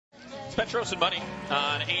Petros and Money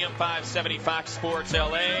on AM 570 Fox Sports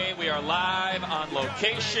LA. We are live on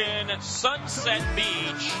location, Sunset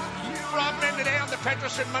Beach. Rob Men today on the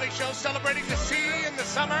Petros and Money Show, celebrating the sea and the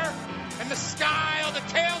summer and the sky, all the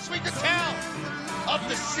tales we could tell of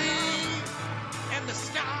the sea and the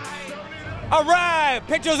sky. All right,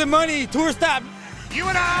 Petros and Money tour stop. You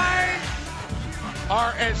and I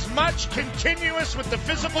are as much continuous with the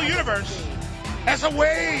physical universe as a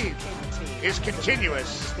wave is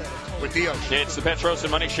continuous with the ocean. It's the Petros and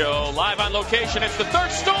Money Show, live on location. It's the third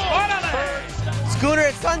storm. Schooner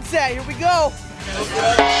at Sunset, here we go.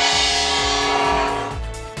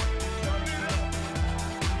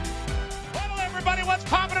 Hello everybody, what's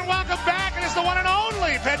poppin' and welcome back. It is the one and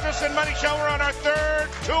only Petros and Money Show. We're on our third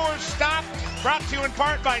tour stop, brought to you in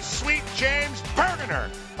part by Sweet James Bergener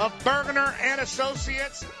of Bergener and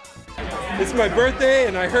Associates. It's my birthday,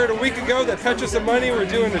 and I heard a week ago that Petros and Money were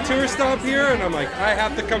doing a tour stop here, and I'm like, I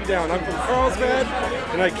have to come down. I'm from Carlsbad,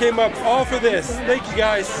 and I came up all for this. Thank you,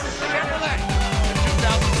 guys.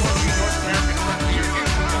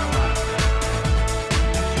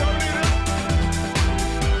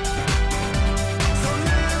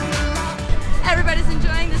 Everybody's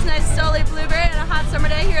enjoying this nice Stoli Blueberry and a hot summer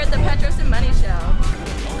day here at the Petros and Money Show.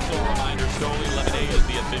 Also a reminder, Stoli Lemonade is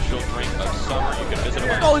the official drink of summer. You can visit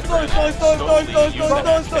our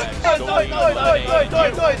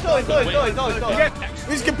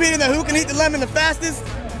Who's competing that who can eat the lemon the fastest?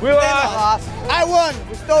 We lost. I won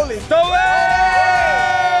with Stoli.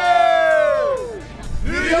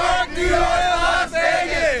 New York, Las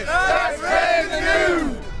Vegas. Start spreading the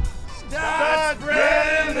news. Start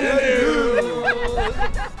spreading the news.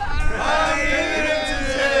 I'm here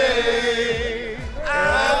today. I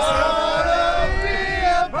wanna be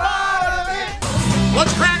a part of it.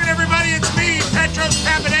 What's cracking, everybody? It's me, Petros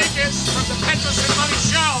Papadakis from the Petros and Money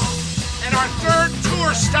Show. And our third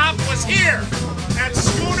tour stop was here at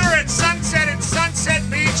Schooner at Sunset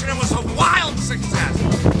Beach, and it was a wild success.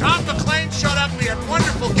 Don McClain showed up. We had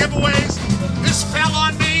wonderful giveaways. This fell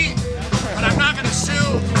on me, but I'm not going to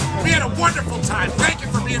sue. We had a wonderful time. Thank you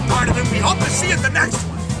for being part of it. We hope to see you at the next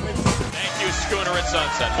one. Thank you, Schooner at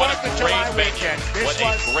Sunset. What a great venue. What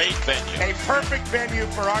a great venue. A perfect venue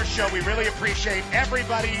for our show. We really appreciate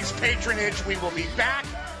everybody's patronage. We will be back